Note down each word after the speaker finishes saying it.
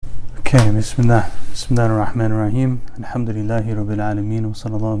Okay, Bismillah ar-Rahman ar-Rahim. Alhamdulillahi Rabbil Alameen. Wa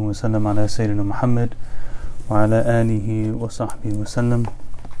sallallahu wa sallam ala Sayyidina Muhammad wa ala alihi wa sahbihi wa sallam.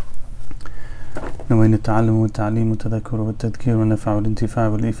 نوين التعلم والتعليم والتذكر والتذكير والنفع والانتفاع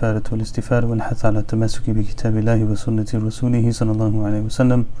والإفادة والاستفادة والحث على التمسك بكتاب الله وسنة رسوله صلى الله عليه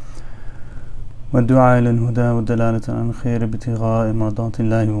وسلم والدعاء إلى الهدى والدلالة على الخير ابتغاء مرضات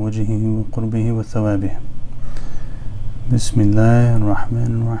الله ووجهه وقربه وثوابه. Bismillah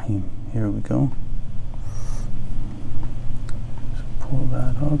ar-Rahman ar-Rahim. Here we go. Just pull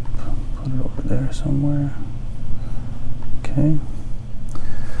that up, put it over there somewhere. Okay.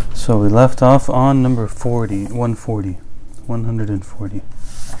 So we left off on number 140.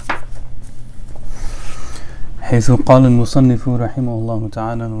 حيث قال المصنف رحمه الله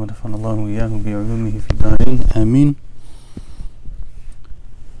تعالى ونفعنا الله وإياه بعلومه في الدارين آمين.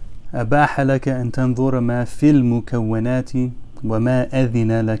 أباح لك أن تنظر ما في المكونات وما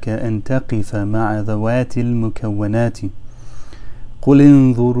أذن لك أن تقف مع ذوات المكونات. قل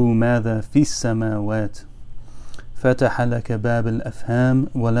انظروا ماذا في السماوات. فتح لك باب الأفهام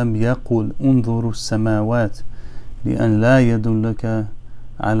ولم يقل انظروا السماوات لأن لا يدلك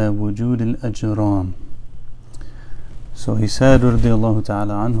على وجود الأجرام. So he said, radiyallahu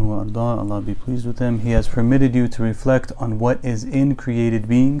ta'ala anhu wa arda, Allah be pleased with him, He has permitted you to reflect on what is in created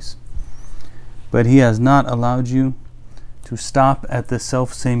beings, but He has not allowed you to stop at the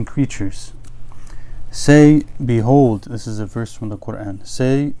self-same creatures. Say, behold, this is a verse from the Quran.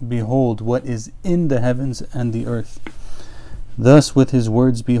 Say, behold what is in the heavens and the earth. Thus with His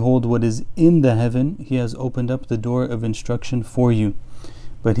words, behold what is in the heaven, He has opened up the door of instruction for you.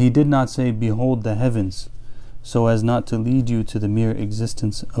 But He did not say, behold the heavens, so as not to lead you to the mere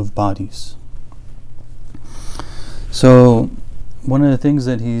existence of bodies. So, one of the things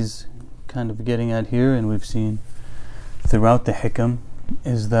that he's kind of getting at here, and we've seen throughout the hikam,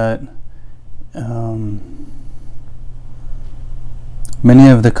 is that many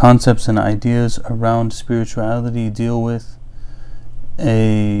of the concepts and ideas around spirituality deal with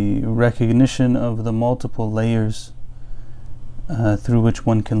a recognition of the multiple layers through which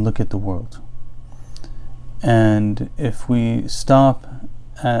one can look at the world. And if we stop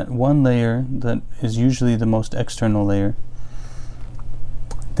at one layer that is usually the most external layer,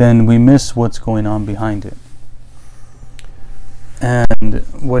 then we miss what's going on behind it. And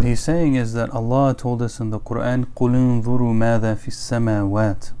what he's saying is that Allah told us in the Quran, قُلْ انظُرُوا مَاذَا فِي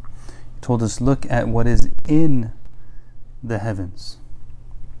السَّمَاوَاتِ. He told us, look at what is in the heavens.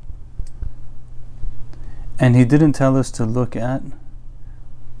 And He didn't tell us to look at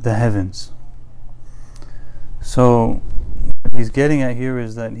the heavens. So what he's getting at here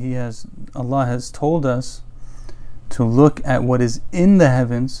is that Allah has told us to look at what is in the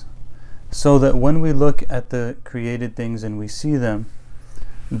heavens, so that when we look at the created things and we see them,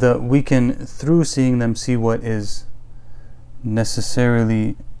 that we can, through seeing them, see what is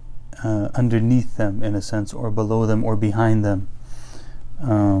necessarily underneath them, in a sense, or below them, or behind them.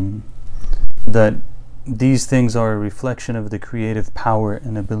 That these things are a reflection of the creative power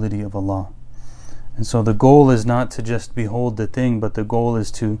and ability of Allah. And so the goal is not to just behold the thing, but the goal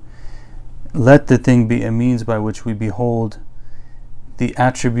is to let the thing be a means by which we behold the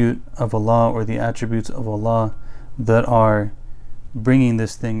attribute of Allah, or the attributes of Allah that are bringing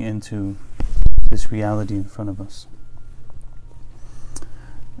this thing into this reality in front of us.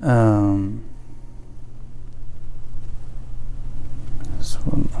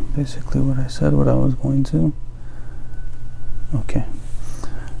 So basically what I said, what I was going to. Okay.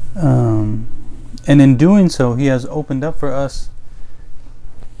 And in doing so, He has opened up for us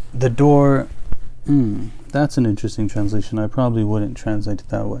the door. That's an interesting translation. I probably wouldn't translate it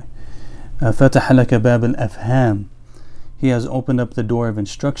that way. فَتَحَ لَكَ بَابَ الْأَفْهَامِ. He has opened up the door of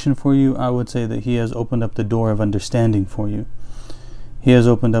instruction for you. I would say that He has opened up the door of understanding for you. He has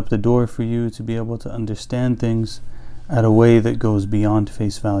opened up the door for you to be able to understand things at a way that goes beyond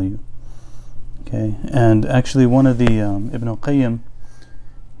face value. Okay, and actually one of the Ibn Qayyim,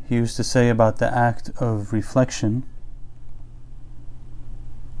 he used to say about the act of reflection,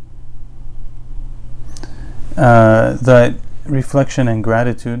 that reflection and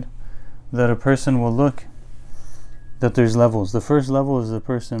gratitude, that a person will look, that there's levels. The first level is the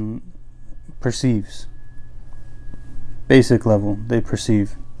person perceives. Basic level, they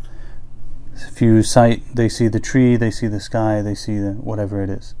perceive. If you sight, they see the tree, they see the sky, they see the whatever it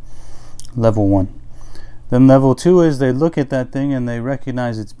is. Level 1. Then level 2 is they look at that thing and they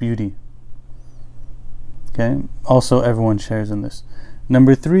recognize its beauty. Okay? Also everyone shares in this.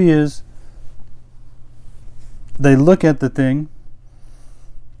 Number 3 is they look at the thing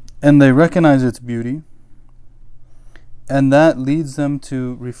and they recognize its beauty, And that leads them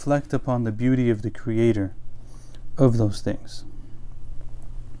to reflect upon the beauty of the Creator of those things.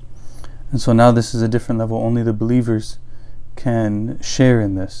 And so now this is a different level. Only the believers can share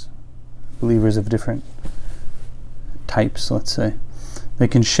in this. Believers of different types, let's say. They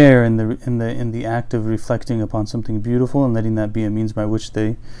can share in the act of reflecting upon something beautiful and letting that be a means by which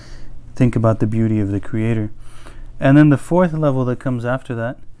they think about the beauty of the Creator. And then the fourth level that comes after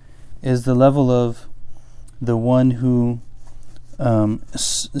that is the level of the one who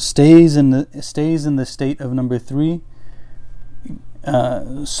stays in the state of number 3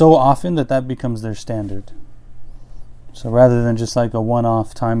 so often that becomes their standard. So rather than just like a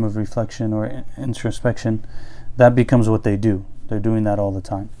one-off time of reflection or introspection, that becomes what they do. They're doing that all the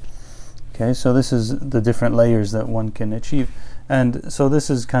time. Okay, so this is the different layers that one can achieve. And so this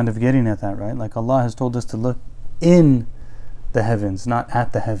is kind of getting at that, right? Like Allah has told us to look in the heavens, not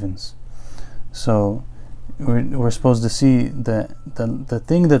at the heavens. So we're supposed to see the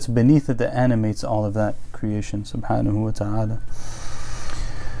thing that's beneath it that animates all of that creation, subhanahu wa ta'ala.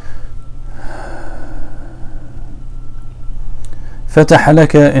 فتح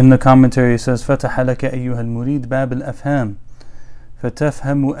لك, in the commentary it says فتح لك أيها المريد باب الأفهام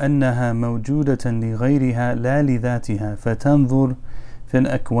فتفهم أنها موجودة لغيرها لا لذاتها فتنظر في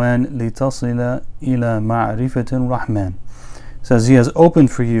الأكوان لتصل إلى معرفة الرحمن. Says He has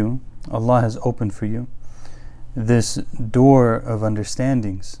opened for you, Allah has opened for you this door of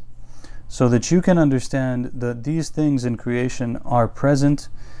understandings so that you can understand that these things in creation are present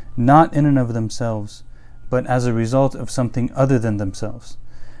not in and of themselves but as a result of something other than themselves.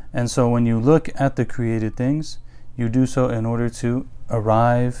 And so when you look at the created things, you do so in order to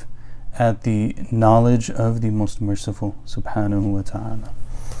arrive at the knowledge of the Most Merciful, subhanahu wa ta'ala.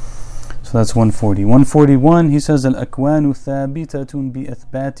 So that's 140. 141, he says, الأكوان ثابتة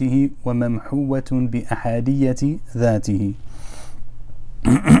بإثباته وممحوة بأحادية ذاته.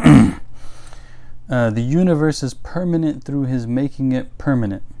 The universe is permanent through His making it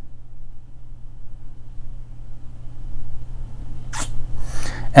permanent.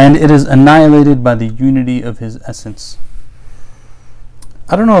 And it is annihilated by the unity of His essence.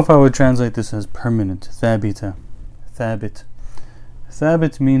 I don't know if I would translate this as permanent. Thabita. Thabit.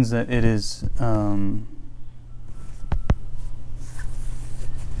 Thabit means that it is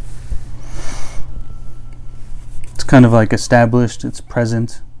it's kind of like established, it's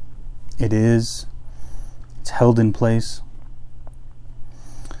present, it's held in place.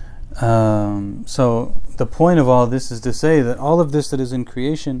 So the point of all this is to say that all of this that is in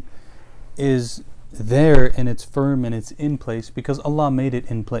creation is there and it's firm and it's in place because Allah made it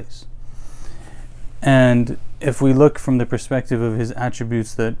in place. And if we look from the perspective of His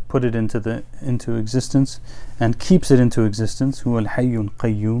attributes that put it into existence and keeps it into existence, huwa al-hayyun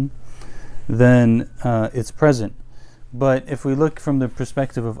qayyum, then it's present. But if we look from the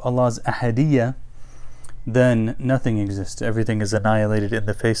perspective of Allah's ahadiyya, then nothing exists. Everything is annihilated in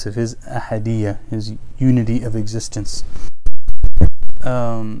the face of His ahadiyya, His unity of existence.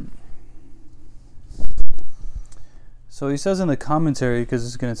 So he says in the commentary, because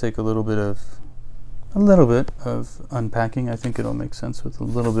this is going to take a little bit of unpacking. I think it'll make sense with a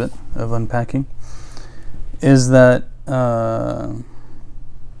little bit of unpacking. Is that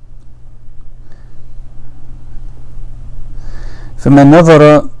فمن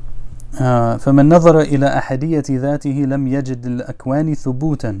نظر إلى أحدية ذاته لم يجد الأكوان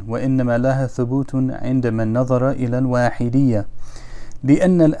ثبوتا وإنما لها ثبوت عند من نظر إلى الواحدية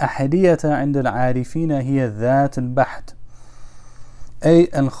لأن الأحدية عند العارفين هي ذات البحت أي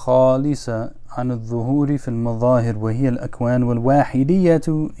الخالصة عن الظهور في المظاهر وهي الأكوان والواحدية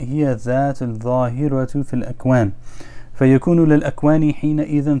هي ذات الظاهرة في الأكوان فيكون للأكوان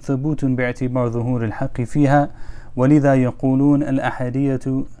حينئذ ثبوت باعتبار ظهور الحق فيها ولذا يقولون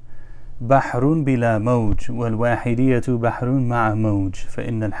الأحدية بحر بلا موج والواحدية بحر مع موج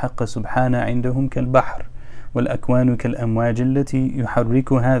فإن الحق سبحانه عندهم كالبحر والأكوان كالأمواج التي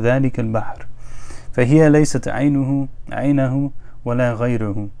يحركها ذلك البحر فهي ليست عينه ولا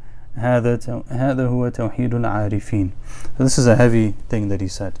غيره هذا هو توحيد العارفين. So this is a heavy thing that he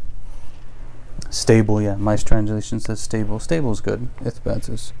said. Stable, yeah. My translation says stable. Stable is good. Ithbat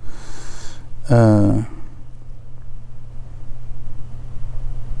is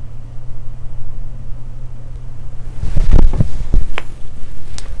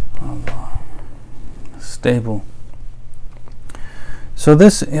stable. So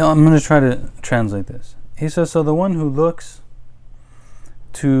this, I'm going to try to translate this. He says, so the one who looks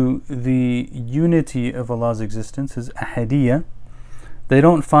to the unity of Allah's existence is ahadiyya. They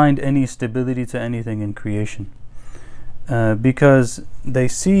don't find any stability to anything in creation. because they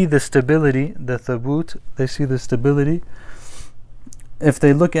see the stability, the thabut, they see the stability if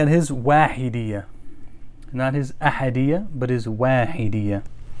they look at his wahidiyya, not his ahadiyya, but his wahidiyya.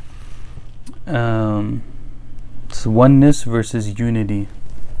 It's oneness versus unity.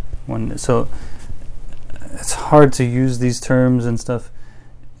 Oneness. So it's hard to use these terms and stuff.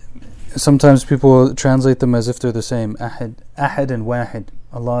 Sometimes people translate them as if they're the same. Ahad and wahid.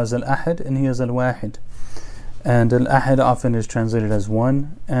 Allah is al-ahad and He is al-wahid. And al-ahad often is translated as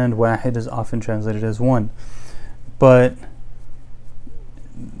one, and wahid is often translated as one. But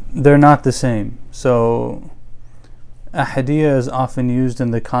they're not the same. So ahadiyya is often used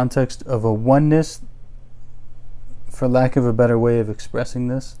in the context of a oneness, for lack of a better way of expressing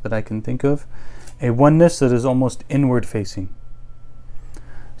this that I can think of, a oneness that is almost inward facing.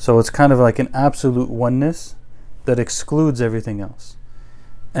 So it's kind of like an absolute oneness that excludes everything else.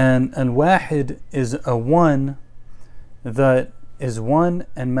 And al-wahid is a one that is one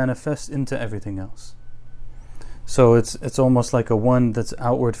and manifests into everything else. So it's almost like a one that's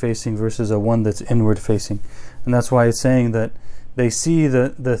outward facing versus a one that's inward facing. And that's why it's saying that they see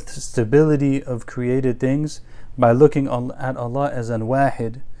the stability of created things by looking at Allah as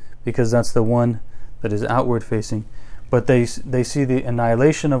al-wahid, because that's the one that is outward facing. But they see the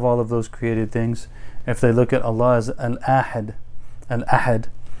annihilation of all of those created things if they look at Allah as al-ahad,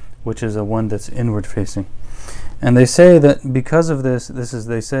 which is a one that's inward facing. And they say that because of this,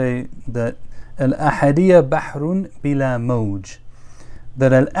 they say that al-ahadiyya bahrun bila mawj,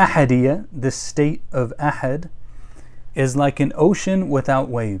 that al-ahadiyya, the state of ahad, is like an ocean without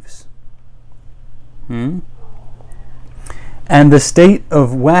waves. And the state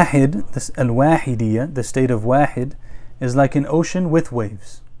of wahid, this al-wahidiyya, the state of wahid, is like an ocean with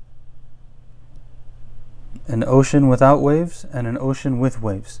waves. An ocean without waves and an ocean with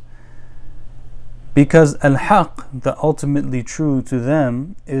waves. Because al-haq, the ultimately true to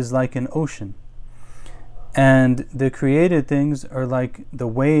them, is like an ocean. And the created things are like the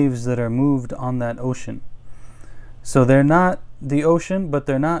waves that are moved on that ocean. So they're not the ocean, but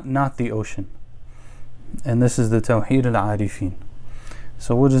they're not the ocean. And this is the Tawheed al-Arifin.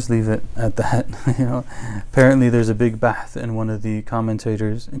 So we'll just leave it at that. Apparently there's a big bahth in one of the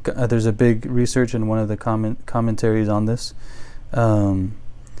commentators. There's a big research in one of the commentaries on this,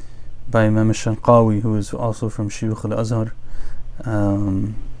 by Imam al-Shanqawi, who is also from Shuyukh al-Azhar,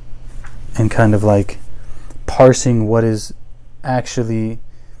 and kind of like parsing what is actually,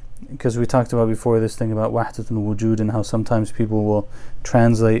 because we talked about before this thing about wahdatul wujud and how sometimes people will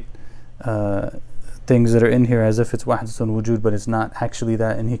translate things that are in here as if it's wahdatul wujud, but it's not actually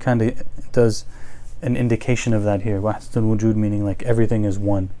that. And he kind of does an indication of that here. Wahdatul wujud meaning like everything is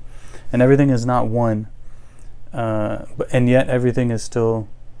one, and everything is not one, and yet everything is still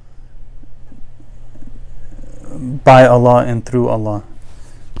by Allah and through Allah.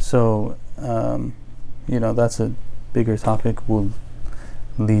 So that's a bigger topic we'll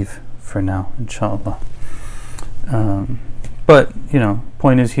leave for now, inshallah. But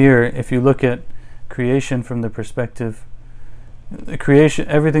point is here, if you look at creation from the perspective, creation,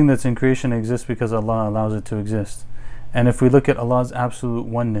 everything that's in creation exists because Allah allows it to exist. And if we look at Allah's absolute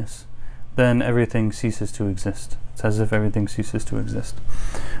oneness, then everything ceases to exist. It's as if everything ceases to exist.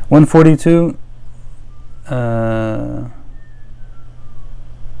 142.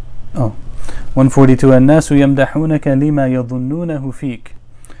 142 الناس يمدحونك لما يظنونه فيك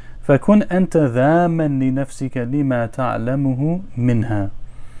فكن أنت ذاما لنفسك لما تعلمه منها.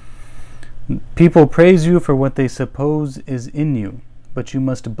 People praise you for what they suppose is in you, but you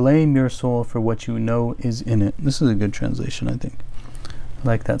must blame your soul for what you know is in it. This is a good translation, I think. I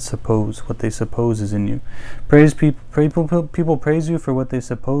like that, suppose, what they suppose is in you. People praise you for what they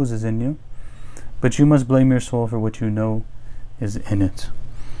suppose is in you, but you must blame your soul for what you know is in it.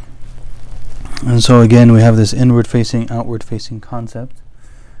 And so again, we have this inward-facing, outward-facing concept.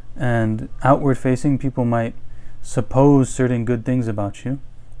 And outward-facing, people might suppose certain good things about you,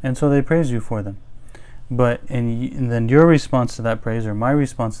 and so they praise you for them. But and then your response to that praise, or my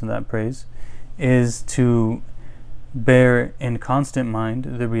response to that praise, is to bear in constant mind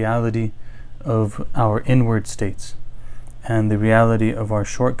the reality of our inward states and the reality of our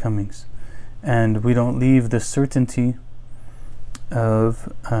shortcomings. And we don't leave the certainty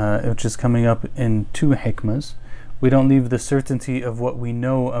of, which is coming up in 2 hikmas, we don't leave the certainty of what we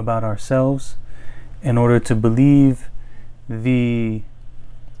know about ourselves in order to believe the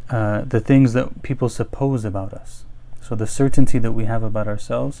things that people suppose about us. So the certainty that we have about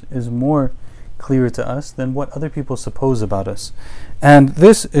ourselves is more clear to us than what other people suppose about us. And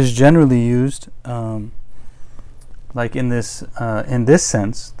this is generally used like in this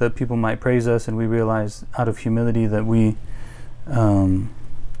sense, that people might praise us and we realize out of humility that we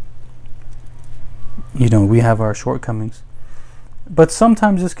we have our shortcomings. But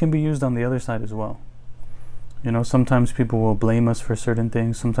sometimes this can be used on the other side as well. Sometimes people will blame us for certain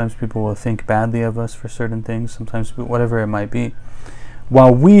things. Sometimes people will think badly of us for certain things. Sometimes whatever it might be,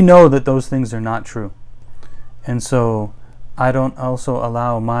 while we know that those things are not true. And so I don't also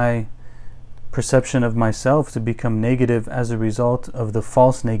allow my perception of myself to become negative as a result of the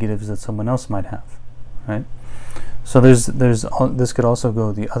false negatives that someone else might have, right? So there's this could also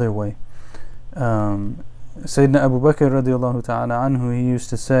go the other way. Sayyidina Abu Bakr radiallahu ta'ala anhu, he used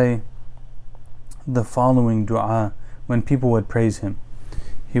to say the following dua when people would praise him.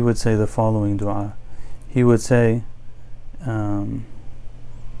 He would say the following dua. He would say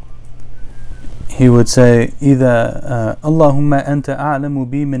إذا اللهم أنت أعلم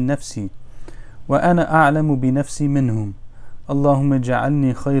بي من نفسي وأنا أعلم بنفسي منهم اللهم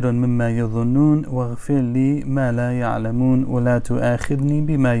اجعلني خيرا مما يظنون واغفر لي ما لا يعلمون ولا تؤاخذني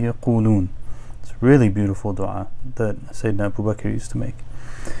بما يقولون. It's a really beautiful dua that Sayyidina Abu Bakr used to make.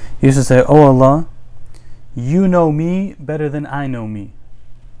 He used to say, "Oh Allah, you know me better than I know me,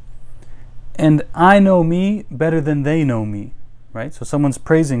 and I know me better than they know me." Right? So someone's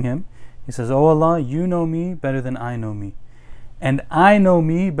praising him. He says, "Oh Allah, you know me better than I know me, and I know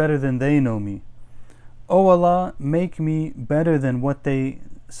me better than they know me. Oh Allah, make me better than what they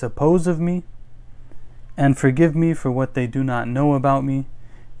suppose of me, and forgive me for what they do not know about me,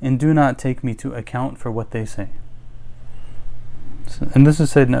 and do not take me to account for what they say." And this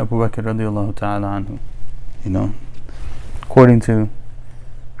is Sayyidina Abu Bakr radiallahu ta'ala anhu. According to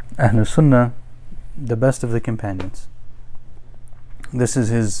Ahlul Sunnah, the best of the companions. This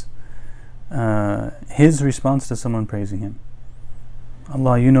is his response to someone praising him.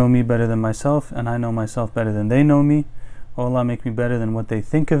 Allah, you know me better than myself, and I know myself better than they know me. Oh Allah, make me better than what they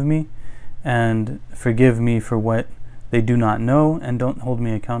think of me, and forgive me for what they do not know, and don't hold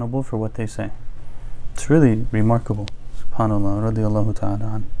me accountable for what they say. It's really remarkable. SubhanAllah, radiallahu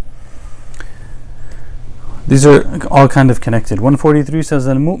ta'ala an. These are all kind of connected. 143 says,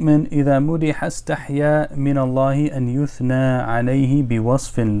 Al-mu'min إذا مدح استحيا من الله أن يثنى عليه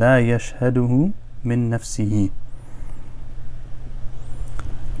بوصف لا يشهده من نفسه.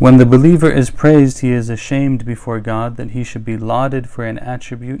 When the believer is praised, he is ashamed before God that he should be lauded for an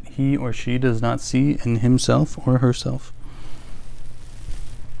attribute he or she does not see in himself or herself.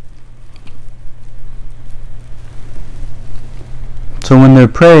 So when they're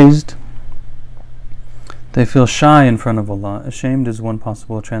praised, they feel shy in front of Allah. Ashamed is one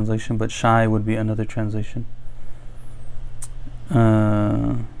possible translation, but shy would be another translation.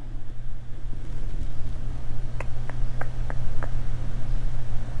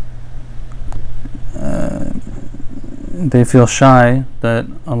 They feel shy that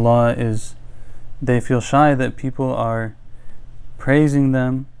they feel shy that people are praising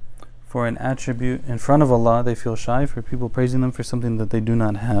them for an attribute in front of Allah. They feel shy for people praising them for something that they do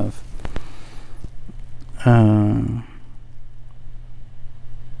not have.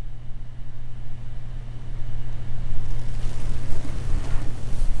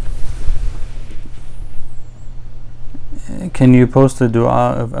 Can you post the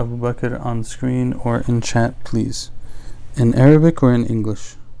dua of Abu Bakr on screen or in chat, please? In Arabic or in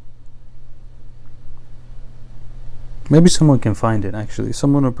English? Maybe someone can find it, actually.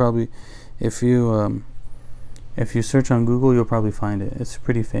 Someone will probably, if you search on Google, you'll probably find it. It's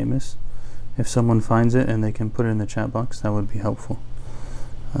pretty famous. If someone finds it and they can put it in the chat box, that would be helpful.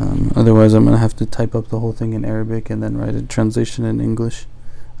 Otherwise, I'm going to have to type up the whole thing in Arabic and then write a translation in English.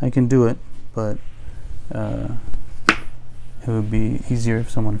 I can do it, but it would be easier if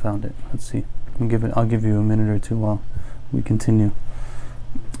someone found it. Let's see. I'll give you a minute or two while we continue.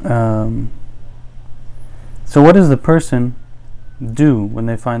 So what does the person do when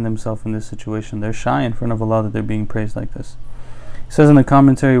they find themselves in this situation? They're shy in front of Allah that they're being praised like this. It says in the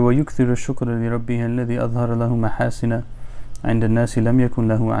commentary, وَيُكْثِرُ الشُّكْرَ لِرَبِّهِ الَّذِي أَظْهَرَ لَهُ مَحَاسِنَ عِنْدَ النَّاسِ لَمْ يَكُنْ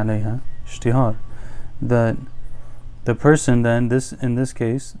لَهُ عَلَيْهَا اشْتِهَارٌ. That the person then, in this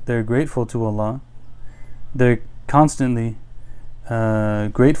case, they're grateful to Allah. They're constantly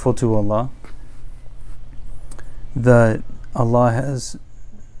grateful to Allah that Allah has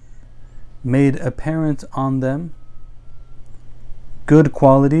made apparent on them good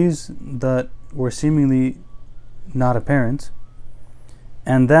qualities that were seemingly not apparent,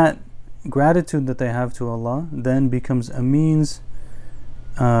 and that gratitude that they have to Allah then becomes a means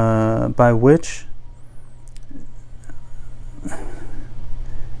by which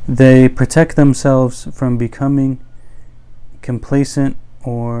they protect themselves from becoming complacent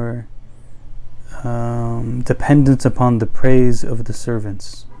or dependent upon the praise of the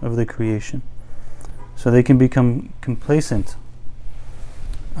servants of the creation. So they can become complacent.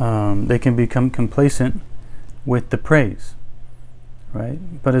 They can become complacent with the praise, right?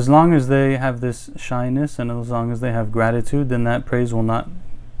 But as long as they have this shyness and as long as they have gratitude, then that praise will not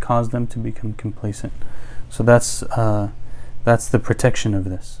cause them to become complacent. So that's the protection of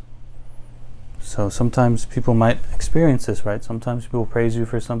this. So sometimes people might experience this, right? Sometimes people praise you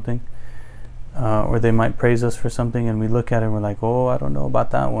for something, or they might praise us for something, and we look at it and we're like, oh, I don't know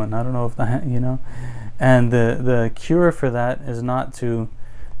about that one. I don't know if that, And the cure for that is not to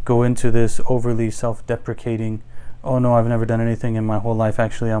go into this overly self-deprecating, oh no, I've never done anything in my whole life.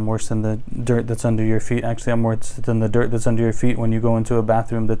 Actually, I'm worse than the dirt that's under your feet. Actually, I'm worse than the dirt that's under your feet when you go into a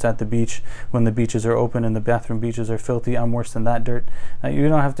bathroom that's at the beach, when the beaches are open and the bathroom beaches are filthy. I'm worse than that dirt. You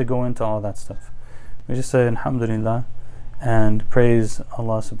don't have to go into all that stuff. We just say Alhamdulillah and praise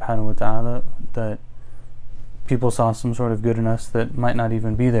Allah subhanahu wa ta'ala that people saw some sort of good in us that might not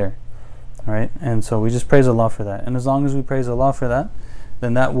even be there. Right? And so we just praise Allah for that. And as long as we praise Allah for that,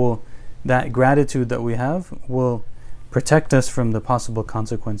 then that gratitude that we have will protect us from the possible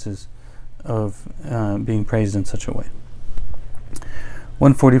consequences of being praised in such a way.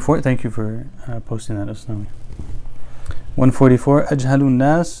 144, thank you for posting that, Asnawi. 144, Ajhalun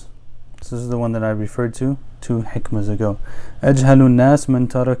Nas, this is the one that I referred to 2 hikmas ago. Ajhalun Nas man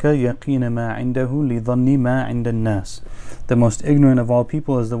taraka yaqina ma indahu li dhanni ma inda nas. The most ignorant of all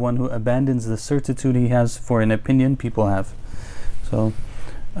people is the one who abandons the certitude he has for an opinion people have. So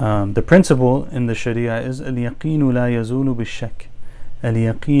the principle in the Sharia is al-yaqinu la yazulu bish-shak.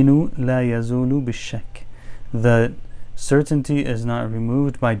 Al-yaqinu la yazulu bish-shak. The certainty is not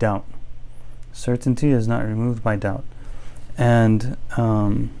removed by doubt. Certainty is not removed by doubt. And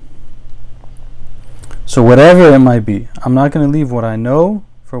so whatever it might be, I'm not going to leave what I know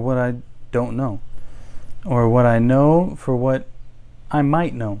for what I don't know, or what I know for what I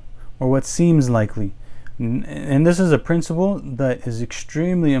might know, or what seems likely. And this is a principle that is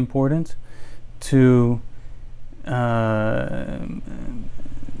extremely important to as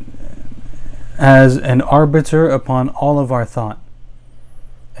an arbiter upon all of our thought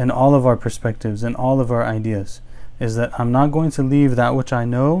and all of our perspectives and all of our ideas, is that I'm not going to leave that which I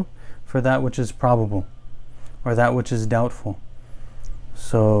know for that which is probable or that which is doubtful.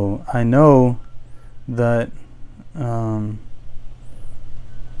 So I know that I'm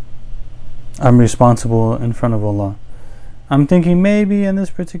responsible in front of Allah. I'm thinking maybe in this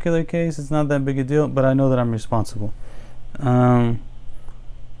particular case it's not that big a deal, but I know that I'm responsible. The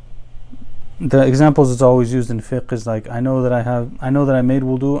examples that's always used in fiqh is like, I know that I made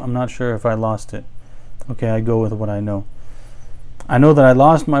wudu, I'm not sure if I lost it. Okay, I go with what I know. I know that I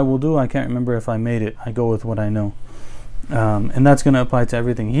lost my wudu, I can't remember if I made it. I go with what I know. And that's going to apply to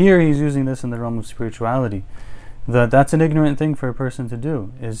everything. Here he's using this in the realm of spirituality. That's an ignorant thing for a person to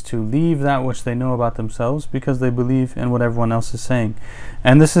do, is to leave that which they know about themselves because they believe in what everyone else is saying.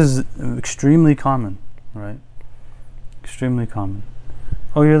 And this is extremely common, right? Extremely common.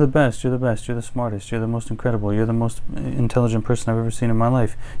 Oh, you're the best, you're the smartest, you're the most incredible, you're the most intelligent person I've ever seen in my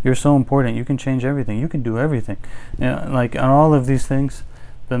life. You're so important, you can change everything, you can do everything. Like on all of these things,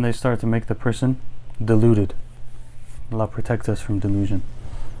 then they start to make the person deluded. Allah protect us from delusion.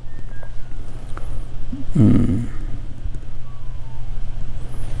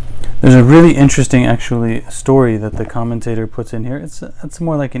 There's a really interesting actually story that the commentator puts in here. It's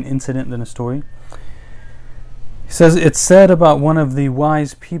more like an incident than a story. He says, it's said about one of the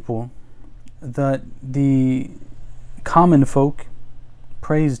wise people that the common folk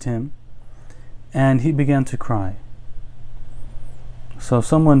praised him and he began to cry. So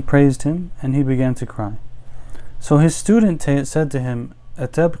someone praised him and he began to cry. So his student said to him,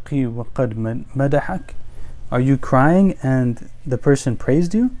 أَتَبْقِي وَقَدْ مَدَحَكَ? Are you crying and the person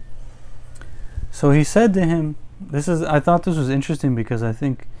praised you? So he said to him, I thought this was interesting because I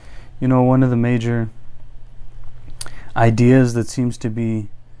think, one of the major ideas that seems to be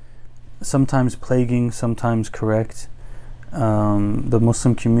sometimes plaguing, sometimes correct the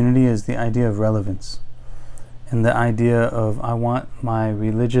Muslim community is the idea of relevance, and the idea of, I want my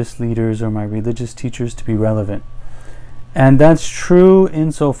religious leaders or my religious teachers to be relevant. And that's true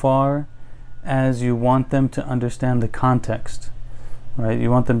insofar as you want them to understand the context, right?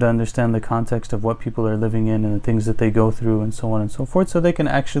 You want them to understand the context of what people are living in and the things that they go through and so on and so forth, so they can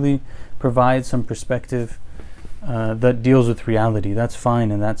actually provide some perspective that deals with reality. That's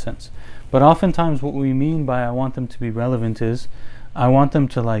fine in that sense. But oftentimes what we mean by I want them to be relevant is I want them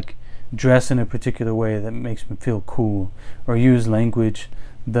to dress in a particular way that makes them feel cool, or use language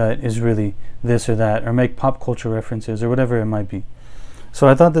that is really this or that, or make pop culture references or whatever it might be. So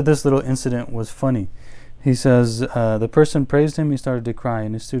I thought that this little incident was funny. He says, the person praised him, he started to cry,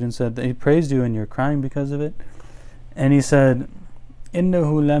 and his student said, he praised you and you're crying because of it? And he said, إِنَّهُ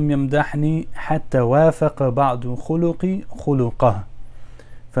لَمْ يَمْدَحْنِي حَتَّى وَافَقَ بَعْدُ خُلُقِي خُلُقَهُ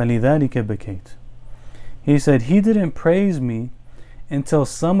فَلِذَلِكَ بَكَيْتُ. He said, he didn't praise me until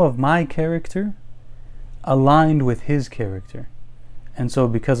some of my character aligned with his character. And so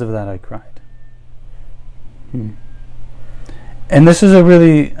because of that I cried. And this is a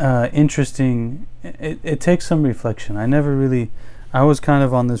really interesting, it takes some reflection. I was kind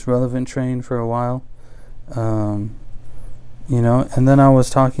of on this relevant train for a while, and then I was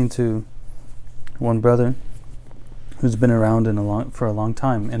talking to one brother who's been around for a long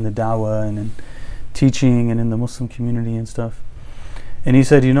time in the dawah and in teaching and in the Muslim community and stuff. And he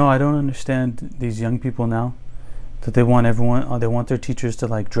said, I don't understand these young people now, that they want their teachers to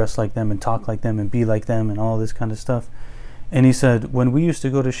like dress like them and talk like them and be like them and all this kind of stuff. And he said, when we used to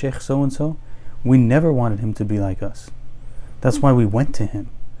go to Sheikh so-and-so, we never wanted him to be like us. That's why we went to him.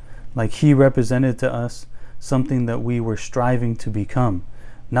 Like, he represented to us something that we were striving to become,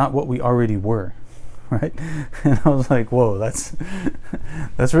 not what we already were, right? And I was like, whoa, that's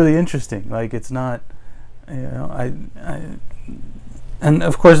really interesting. Like, it's not, and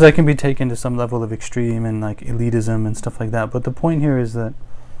of course that can be taken to some level of extreme and like elitism and stuff like that. But the point here is that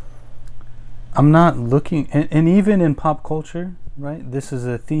I'm not looking, and even in pop culture, right? This is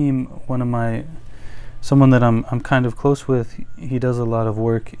a theme. Someone that I'm kind of close with, he does a lot of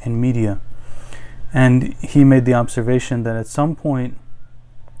work in media, and he made the observation that at some point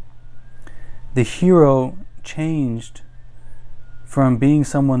the hero changed from being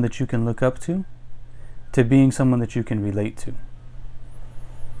someone that you can look up to being someone that you can relate to.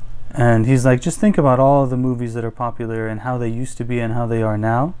 And he's like, just think about all of the movies that are popular and how they used to be and how they are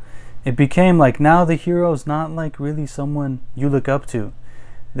now. It became like now the hero is not like really someone you look up to,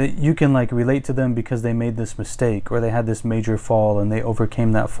 that you can like relate to them because they made this mistake or they had this major fall and they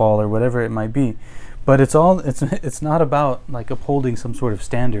overcame that fall or whatever it might be. But it's not about like upholding some sort of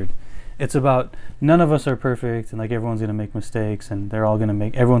standard. It's about none of us are perfect and like everyone's gonna make mistakes and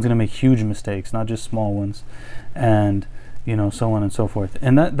everyone's gonna make huge mistakes, not just small ones, and so on and so forth.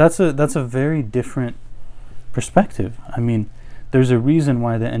 And that's a very different perspective. I mean, there's a reason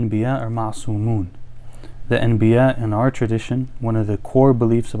why the Anbiya are ma'sumun. The Anbiya in our tradition, one of the core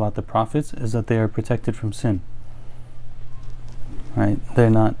beliefs about the prophets is that they are protected from sin. Right?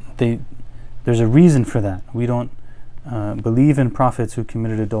 There's a reason for that. We don't believe in prophets who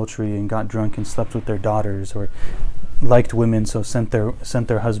committed adultery and got drunk and slept with their daughters or liked women, so sent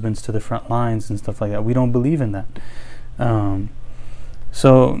their husbands to the front lines and stuff like that. We don't believe in that.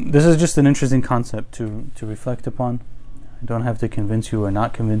 So this is just an interesting concept to reflect upon. I don't have to convince you or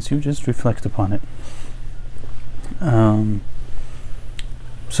not convince you, just reflect upon it.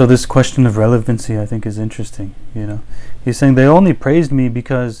 So this question of relevancy, I think, is interesting. He's saying they only praised me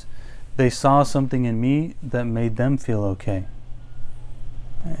because they saw something in me that made them feel okay,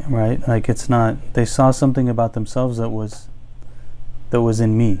 right? Like, it's not, they saw something about themselves that was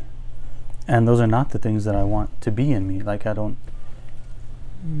in me, and those are not the things that I want to be in me. Like, I don't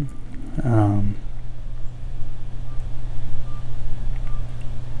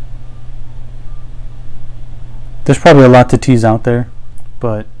there's probably a lot to tease out there,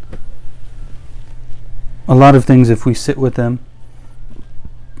 but a lot of things, if we sit with them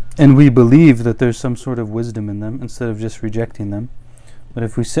and we believe that there's some sort of wisdom in them instead of just rejecting them, but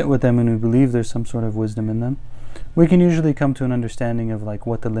if we sit with them and we believe there's some sort of wisdom in them, we can usually come to an understanding of like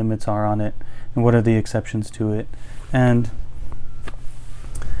what the limits are on it and what are the exceptions to it, and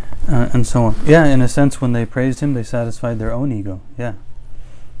so on. Yeah, in a sense, when they praised him, they satisfied their own ego. Yeah,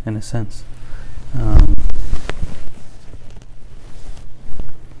 in a sense.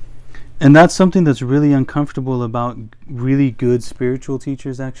 And that's something that's really uncomfortable about really good spiritual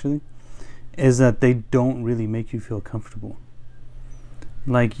teachers, actually, is that they don't really make you feel comfortable.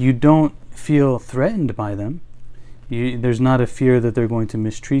 Like, you don't feel threatened by them. There's not a fear that they're going to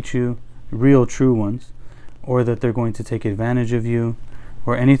mistreat you, real true ones, or that they're going to take advantage of you,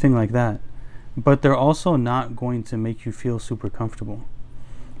 or anything like that. But they're also not going to make you feel super comfortable.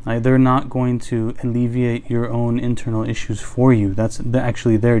 They're not going to alleviate your own internal issues for you. That's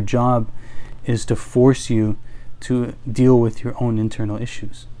actually their job, is to force you to deal with your own internal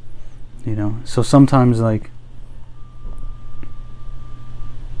issues. So sometimes, like,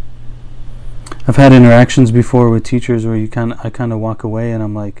 I've had interactions before with teachers where I kind of walk away and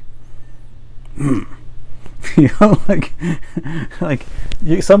I'm like,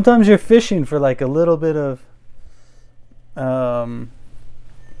 sometimes you're fishing for like a little bit of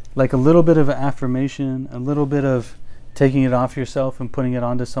affirmation, a little bit of taking it off yourself and putting it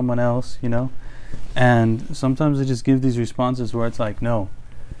onto someone else, And sometimes they just give these responses where it's like, no,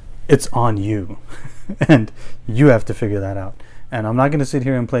 it's on you. And you have to figure that out. And I'm not going to sit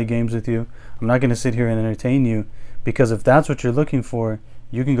here and play games with you. I'm not going to sit here and entertain you, because if that's what you're looking for,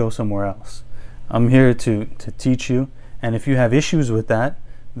 you can go somewhere else. I'm here to teach you. And if you have issues with that,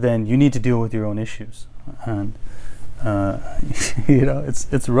 then you need to deal with your own issues. And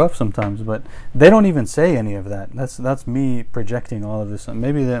it's rough sometimes, but they don't even say any of that. That's me projecting all of this.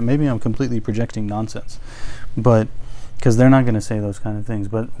 Maybe I'm completely projecting nonsense, but because they're not going to say those kind of things.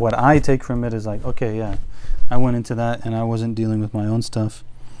 But what I take from it is like, okay, yeah, I went into that and I wasn't dealing with my own stuff,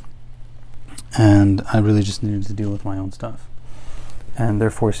 and I really just needed to deal with my own stuff, and they're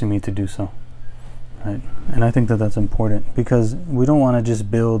forcing me to do so, right? And I think that that's important, because we don't want to just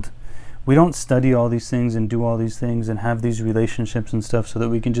we don't study all these things and do all these things and have these relationships and stuff so that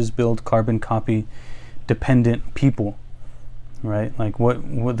we can just build carbon copy dependent people, right? Like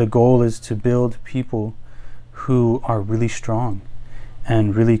what the goal is to build people who are really strong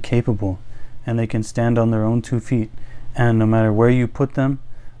and really capable, and they can stand on their own 2 feet, and no matter where you put them,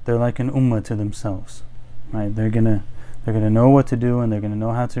 they're like an ummah to themselves, right? They're gonna know what to do, and they're gonna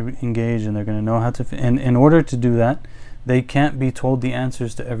know how to engage, and they're gonna know how to and in order to do that, they can't be told the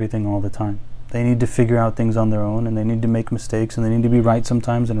answers to everything all the time. They need to figure out things on their own, and they need to make mistakes, and they need to be right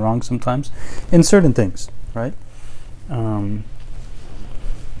sometimes and wrong sometimes in certain things, right? And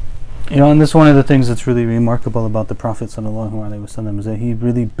this is one of the things that's really remarkable about the Prophet ﷺ, is that he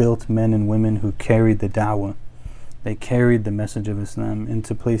really built men and women who carried the da'wah. They carried the message of Islam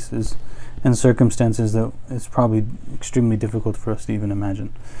into places and circumstances that it's probably extremely difficult for us to even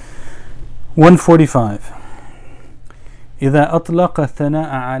imagine. 145. إذا أطلق الثناء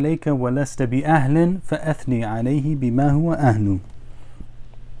عليك ولست بأهل فأثني عليه بما هو أهل.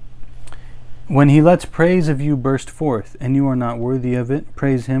 When he lets praise of you burst forth and you are not worthy of it,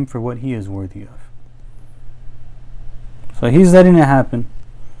 praise him for what he is worthy of. So he's letting it happen.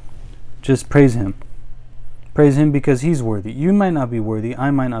 Just praise him. Praise him because he's worthy. You might not be worthy, I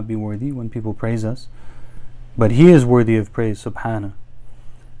might not be worthy when people praise us, but he is worthy of praise, subhanah.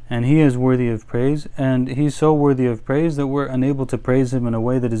 And he is worthy of praise, and he's so worthy of praise that we're unable to praise him in a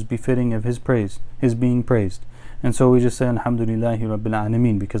way that is befitting of his praise, his being praised. And so we just say Alhamdulillahi Rabbil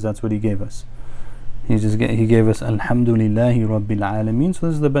Alameen, because that's what he gave us. He gave us Alhamdulillahi Rabbil Alameen, so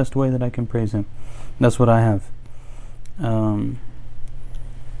this is the best way that I can praise him. That's what I have. SubhanAllah,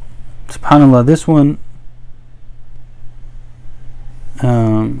 this one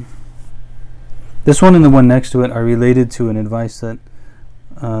and the one next to it are related to an advice that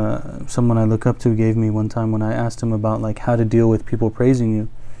someone I look up to gave me one time when I asked him about like how to deal with people praising you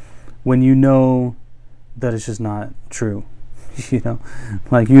when you know that it's just not true.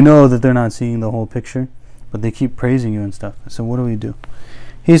 Like that they're not seeing the whole picture, but they keep praising you and stuff. So what do we do?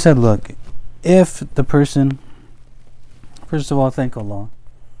 He said, look, if the person, first of all, thank Allah.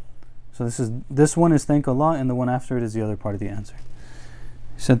 So this one is thank Allah, and the one after it is the other part of the answer.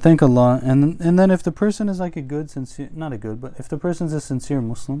 He said thank Allah, and then if the person is like if the person's a sincere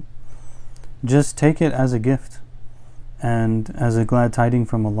Muslim, just take it as a gift and as a glad tiding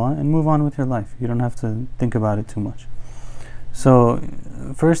from Allah and move on with your life. You don't have to think about it too much. So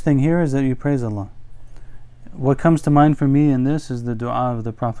first thing here is that you praise Allah. What comes to mind for me in this is the dua of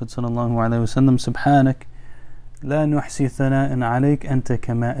the Prophet ﷺ, Subhanak la nuhsi thana'an alayk anta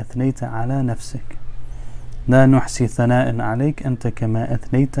kama athnayta ala nafsik. لا نحصي ثناء عليك أنت كما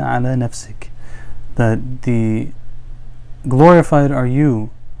أثنيت على نفسك. That the glorified are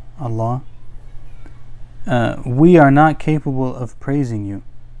you, Allah. We are not capable of praising you.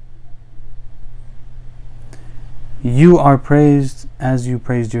 You are praised as you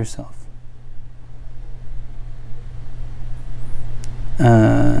praised yourself.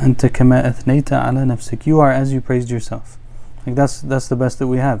 أنت كما أثنيت على نفسك. You are as you praised yourself. Like that's the best that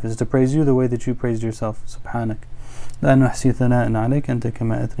we have, is to praise you the way that you praised yourself. Subhanak. لا نحصي ثناء عليك أنت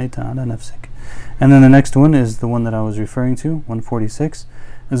كما أثنيت على نفسك. And then the next one is the one that I was referring to, 146.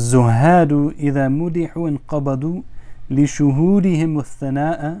 الزهاد إذا مدحوا انقبضوا لشهودهم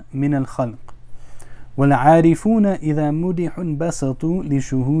الثناء من الخلق والعارفون إذا مدحوا انبسطوا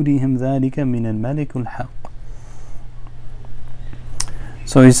لشهودهم ذلك من الملك الحق.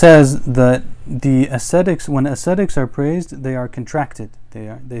 So he says that the ascetics, when ascetics are praised, they are contracted.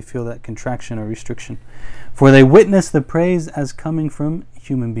 They feel that contraction or restriction. For they witness the praise as coming from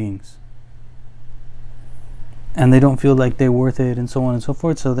human beings. And they don't feel like they're worth it, and so on and so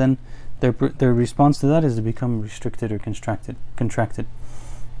forth. So then their response to that is to become restricted or contracted.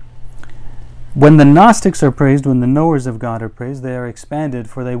 When the Gnostics are praised, when the knowers of God are praised, they are expanded,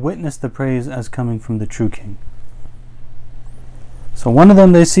 for they witness the praise as coming from the true King. So one of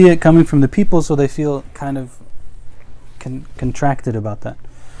them, they see it coming from the people, so they feel kind of contracted about that.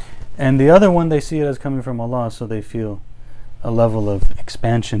 And the other one, they see it as coming from Allah, so they feel a level of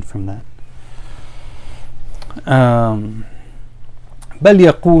expansion from that. بَلْ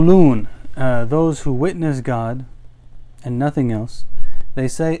يَقُولُونَ those who witness God and nothing else, they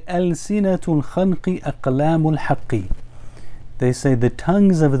say أَلْسِنَةُ الْخَلْقِ أَقْلَامُ الْحَقِّ. They say the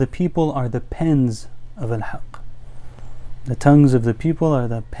tongues of the people are the pens of al-haq. The tongues of the people are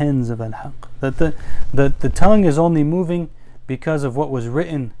the pens of al-haq. That the tongue is only moving because of what was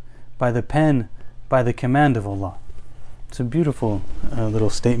written by the pen, by the command of Allah. It's a beautiful little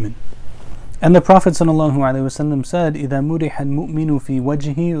statement. And the Prophet ﷺ said, إِذَا مُرِحَ الْمُؤْمِنُ فِي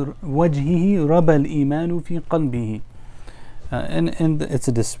وَجْهِهِ رَبَى الْإِيمَانُ فِي قَلْبِهِ. And it's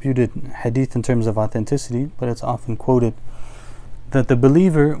a disputed hadith in terms of authenticity, but it's often quoted that the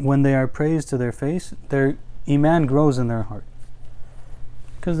believer, when they are praised to their face, their iman grows in their heart.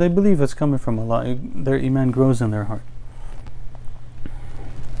 Because they believe it's coming from Allah, their iman grows in their heart.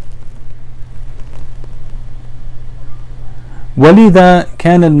 وَلِذَا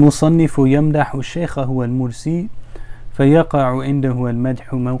كَانَ الْمُصَنِّفُ يَمْدَحُ شَيْخَهُ الْمُرْسِي فَيَقَعُ عِنْدَهُ الْمَدْحُ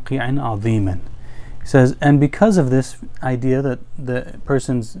مَوْقِعًا عَظِيمًا. He says, and because of this idea that the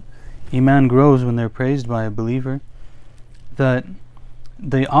person's iman grows when they're praised by a believer, that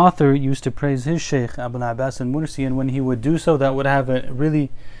the author used to praise his Shaykh Abul Abbas al-Mursi, and when he would do so, that would have a really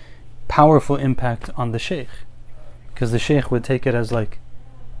powerful impact on the Shaykh, because the Shaykh would take it as like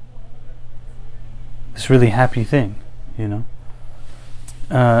this really happy thing, you know.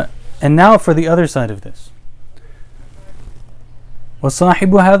 And now for the other side of this.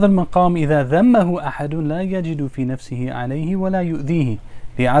 وصاحب هذا المقام إذا ذمه أحد لا يجد في نفسه عليه ولا يؤذيه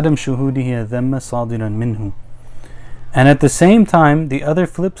لعدم شهوده ذم صادرا منه. And at the same time, the other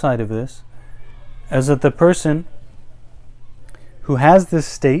flip side of this is that the person who has this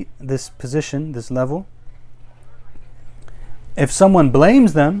state, this position, this level, if someone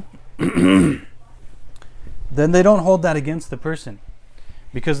blames them, then they don't hold that against the person,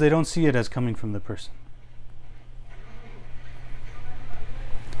 because they don't see it as coming from the person.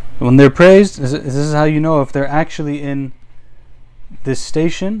 When they're praised, this is how you know if they're actually in this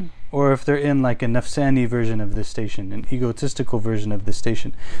station, or if they're in like a nafsani version of this station, an egotistical version of this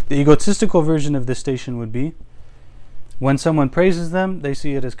station. The egotistical version of this station would be, when someone praises them, they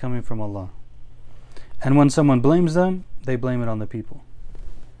see it as coming from Allah. And when someone blames them, they blame it on the people.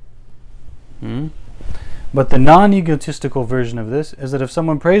 But the non-egotistical version of this is that if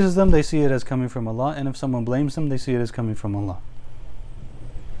someone praises them, they see it as coming from Allah, and if someone blames them, they see it as coming from Allah.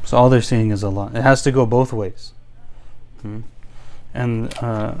 So all they're seeing is Allah. It has to go both ways. And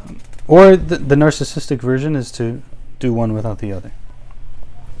or the narcissistic version is to do one without the other.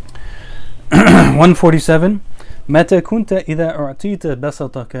 147. متى كنت إذا أعطيت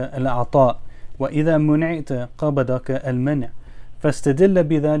بسطك العطاء وإذا منعت قبضك المنع فاستدل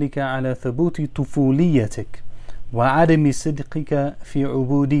بذلك على ثبوت طفوليتك وعدم صدقك في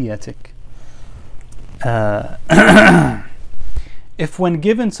عبوديتك. If when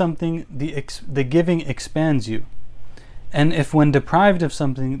given something, the giving expands you, and if when deprived of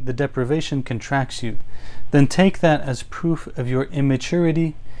something, the deprivation contracts you, then take that as proof of your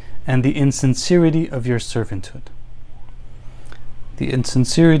immaturity and the insincerity of your servanthood. The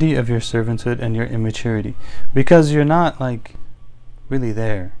insincerity of your servanthood and your immaturity, because you're not like really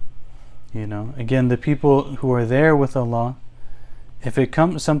there, you know. Again, the people who are there with Allah, if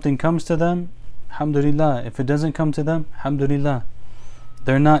something comes to them, alhamdulillah. If it doesn't come to them, alhamdulillah.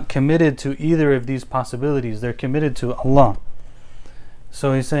 They're not committed to either of these possibilities. They're committed to Allah.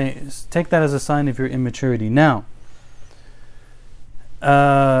 So he's saying, take that as a sign of your immaturity. Now,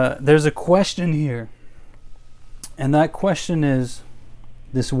 there's a question here, and that question is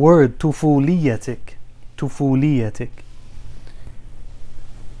this word tufuliyatik.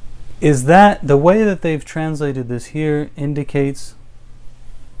 Is that the way that they've translated this here indicates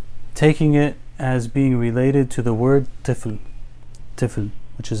taking it as being related to the word tifl,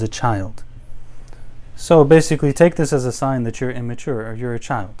 which is a child. So basically take this as a sign that you're immature, or you're a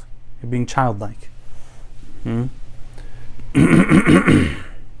child. You're being childlike. And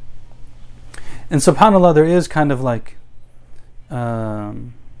subhanAllah, there is kind of like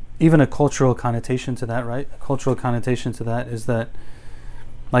even a cultural connotation to that, right? A cultural connotation to that is that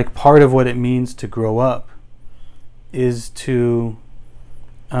like part of what it means to grow up is to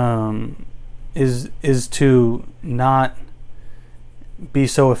is to not be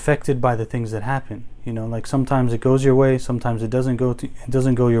so affected by the things that happen. You know, like sometimes it goes your way, sometimes it doesn't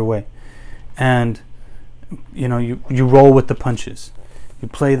go your way, and you know, you roll with the punches, you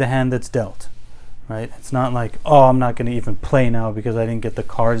play the hand that's dealt, right? It's not like, oh, I'm not going to even play now because I didn't get the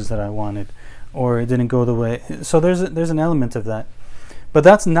cards that I wanted, or it didn't go the way. So there's an element of that, but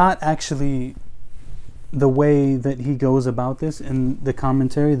that's not actually the way that he goes about this in the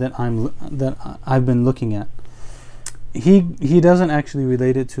commentary that I've been looking at. He doesn't actually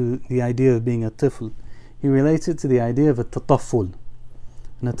relate it to the idea of being a tifl. He relates it to the idea of a tatafful.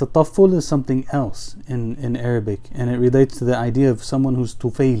 And a tatafful is something else in Arabic, and it relates to the idea of someone who's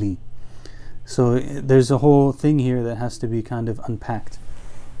tufayli. So there's a whole thing here that has to be kind of unpacked.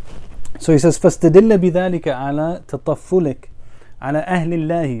 So he says, فَاسْتَدِلَّ بِذَلِكَ عَلَى تَطَفُّلِكَ على أهل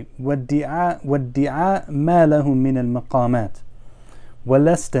الله وادعاء ما لهم من المقامات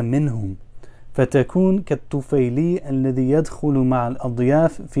ولست منهم فتكون كالطفيلي الذي يدخل مع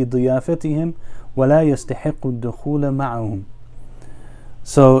الأضياف في ضيافتهم ولا يستحق الدخول معهم.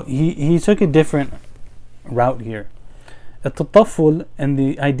 So he took a different route here. التطفل and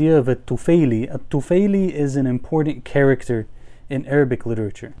the idea of a tufayli is an important character in Arabic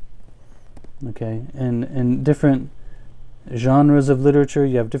literature. Okay, and in different genres of literature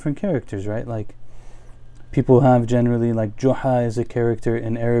you have different characters, right? Like people have generally, like Juha is a character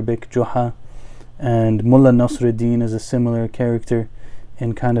in Arabic, Juha, and Mullah Nasruddin is a similar character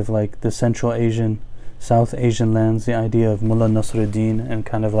in kind of like the Central Asian, South Asian lands, the idea of Mullah Nasruddin and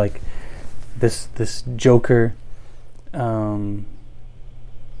kind of like this joker,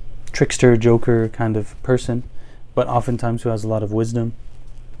 trickster joker kind of person, but oftentimes who has a lot of wisdom.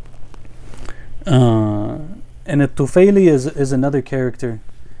 And a Tufayli is another character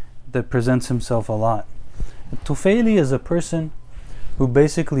that presents himself a lot. A Tufayli is a person who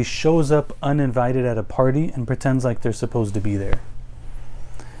basically shows up uninvited at a party and pretends like they're supposed to be there.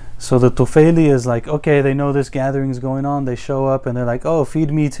 So the Tufayli is like, okay, they know this gathering's going on, they show up and they're like, oh,